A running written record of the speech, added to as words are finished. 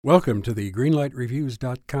Welcome to the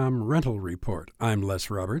GreenlightReviews.com rental report. I'm Les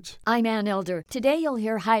Roberts. I'm Ann Elder. Today you'll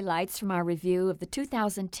hear highlights from our review of the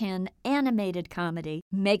 2010 animated comedy,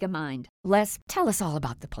 Megamind. Les, tell us all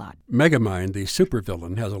about the plot. Megamind, the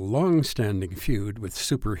supervillain, has a long-standing feud with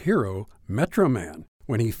superhero Metro Man.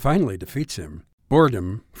 When he finally defeats him,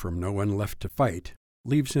 boredom from no one left to fight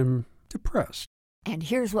leaves him depressed. And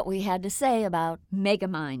here's what we had to say about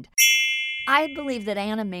Megamind. I believe that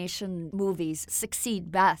animation movies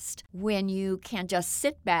succeed best when you can just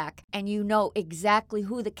sit back and you know exactly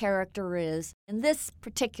who the character is. In this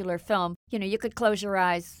particular film, you could close your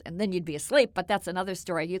eyes and then you'd be asleep, but that's another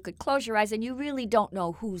story. You could close your eyes and you really don't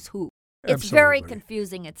know who's who. It's Absolutely. very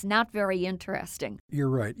confusing. It's not very interesting. You're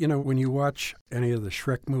right. When you watch any of the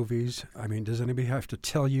Shrek movies, does anybody have to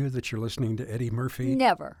tell you that you're listening to Eddie Murphy?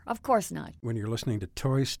 Never. Of course not. When you're listening to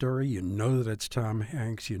Toy Story, you know that it's Tom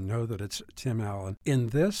Hanks. You know that it's Tim Allen. In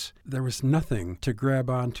this, there was nothing to grab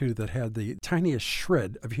onto that had the tiniest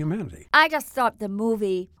shred of humanity. I just thought the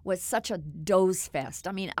movie was such a doze fest.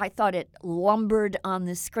 I thought it lumbered on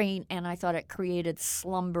the screen, and I thought it created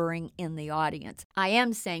slumbering in the audience. I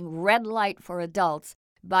am saying red light for adults,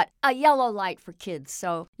 but a yellow light for kids.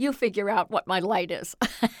 So you figure out what my light is.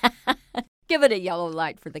 Give it a yellow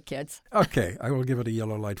light for the kids. Okay, I will give it a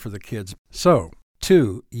yellow light for the kids. So,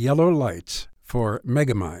 2 yellow lights for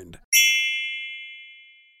Megamind.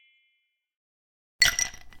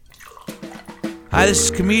 Hi, this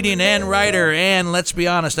is comedian and writer, and let's be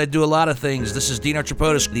honest, I do a lot of things. This is Dino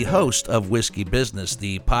Tripodis, the host of Whiskey Business,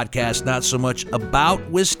 the podcast not so much about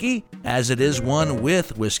whiskey as it is one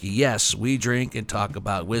with whiskey. Yes, we drink and talk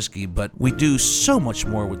about whiskey, but we do so much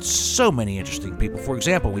more with so many interesting people. For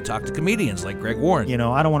example, we talk to comedians like Greg Warren.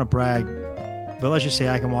 I don't want to brag, but let's just say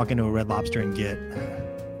I can walk into a Red Lobster and get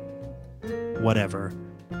whatever.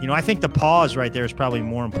 I think the pause right there is probably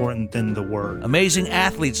more important than the word. Amazing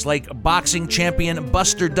athletes like boxing champion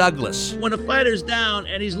Buster Douglas. When a fighter's down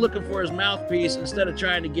and he's looking for his mouthpiece instead of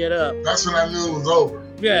trying to get up. That's when I knew it was over.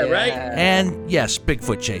 Yeah, right? And yes,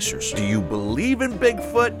 Bigfoot chasers. Do you believe in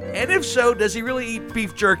Bigfoot? And if so, does he really eat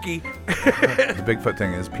beef jerky? The Bigfoot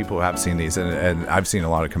thing is people have seen these, and I've seen a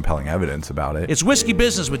lot of compelling evidence about it. It's Whiskey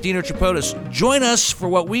Business with Dino Tripodis. Join us for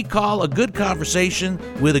what we call a good conversation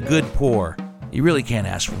with a good pour. You really can't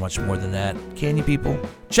ask for much more than that, can you, people?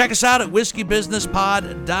 Check us out at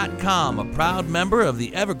whiskeybusinesspod.com, a proud member of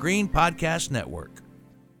the Evergreen Podcast Network.